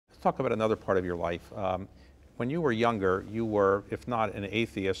talk about another part of your life. When you were younger, you were, if not an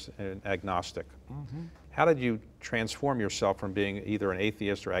atheist, an agnostic. Mm-hmm. How did you transform yourself from being either an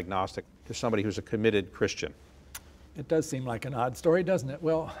atheist or agnostic to somebody who's a committed Christian? It does seem like an odd story, doesn't it?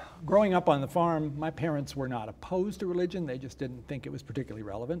 Well, growing up on the farm, my parents were not opposed to religion. They just didn't think it was particularly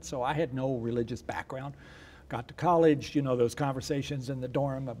relevant. So I had no religious background. Got to college, you know, those conversations in the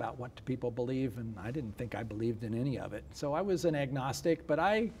dorm about what do people believe, and I didn't think I believed in any of it. So I was an agnostic, but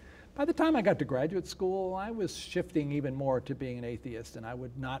by the time I got to graduate school, I was shifting even more to being an atheist, and I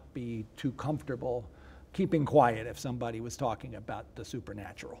would not be too comfortable keeping quiet if somebody was talking about the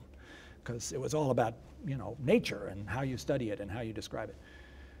supernatural, because it was all about, you know, nature and how you study it and how you describe it.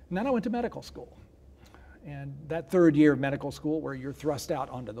 And then I went to medical school. And that third year of medical school, where you're thrust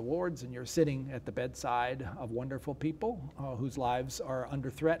out onto the wards and you're sitting at the bedside of wonderful people whose lives are under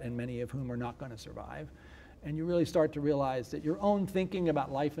threat and many of whom are not going to survive. And you really start to realize that your own thinking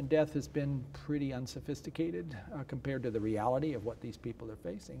about life and death has been pretty unsophisticated compared to the reality of what these people are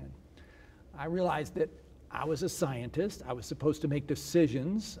facing. And I realized that I was a scientist. I was supposed to make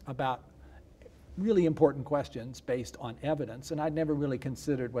decisions about really important questions based on evidence, and I'd never really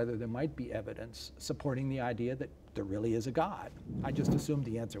considered whether there might be evidence supporting the idea that there really is a God. I just assumed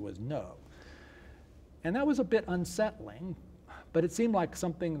the answer was no. And that was a bit unsettling, but it seemed like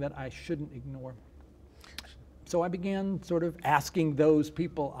something that I shouldn't ignore. So I began sort of asking those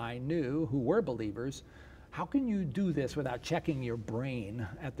people I knew who were believers, how can you do this without checking your brain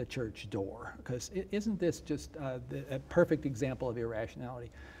at the church door? Because isn't this just a perfect example of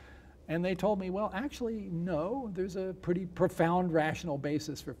irrationality? And they told me, well, actually, no, there's a pretty profound rational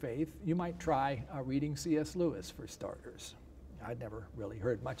basis for faith. You might try reading C.S. Lewis for starters. I'd never really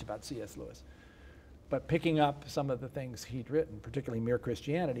heard much about C.S. Lewis. But picking up some of the things he'd written, particularly Mere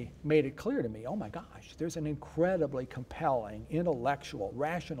Christianity, made it clear to me, oh my gosh, there's an incredibly compelling, intellectual,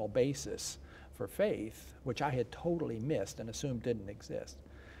 rational basis for faith, which I had totally missed and assumed didn't exist.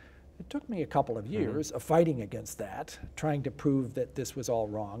 It took me a couple of years of fighting against that, trying to prove that this was all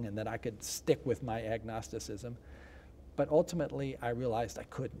wrong and that I could stick with my agnosticism. But ultimately, I realized I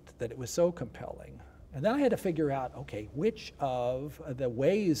couldn't, that it was so compelling. And then I had to figure out, okay, which of the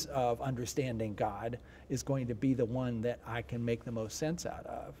ways of understanding God is going to be the one that I can make the most sense out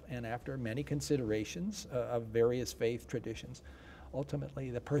of. And after many considerations of various faith traditions,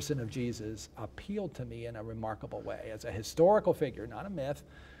 ultimately the person of Jesus appealed to me in a remarkable way as a historical figure, not a myth,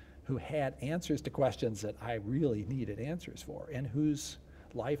 who had answers to questions that I really needed answers for, and whose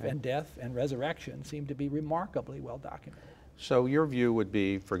life and death and resurrection seemed to be remarkably well documented. So your view would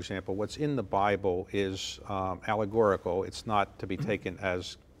be, for example, what's in the Bible is allegorical. It's not to be taken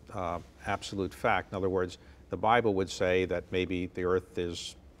as absolute fact. In other words, the Bible would say that maybe the earth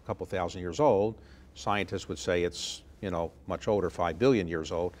is a couple thousand years old. Scientists would say it's, you know, much older, 5 billion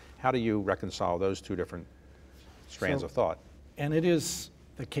years old. How do you reconcile those two different strands of thought? And it is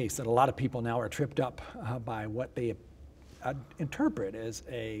the case that a lot of people now are tripped up by what they interpret as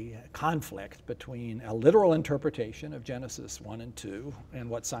a conflict between a literal interpretation of Genesis 1 and 2 and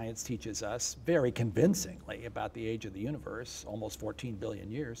what science teaches us very convincingly about the age of the universe, almost 14 billion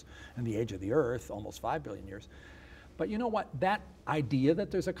years, and the age of the earth, almost 5 billion years. But you know what? That idea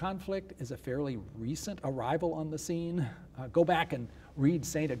that there's a conflict is a fairly recent arrival on the scene. Go back and read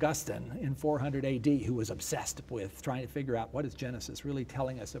St. Augustine in 400 AD, who was obsessed with trying to figure out what is Genesis really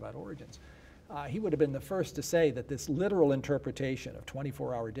telling us about origins. He would have been the first to say that this literal interpretation of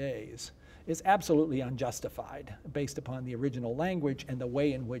 24-hour days is absolutely unjustified based upon the original language and the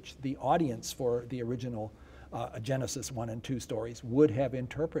way in which the audience for the original Genesis 1 and 2 stories would have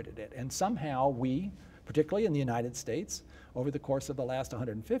interpreted it. And somehow we, particularly in the United States, over the course of the last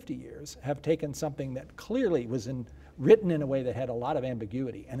 150 years, have taken something that clearly was written in a way that had a lot of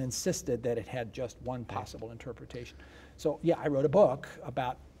ambiguity and insisted that it had just one possible interpretation. So yeah, I wrote a book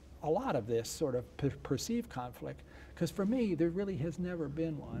about a lot of this sort of perceived conflict, because for me, there really has never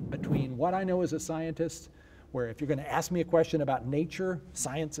been one between what I know as a scientist, where if you're going to ask me a question about nature,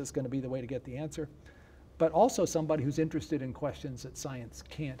 science is going to be the way to get the answer, but also somebody who's interested in questions that science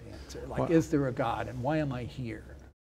can't answer, like, is there a God and why am I here?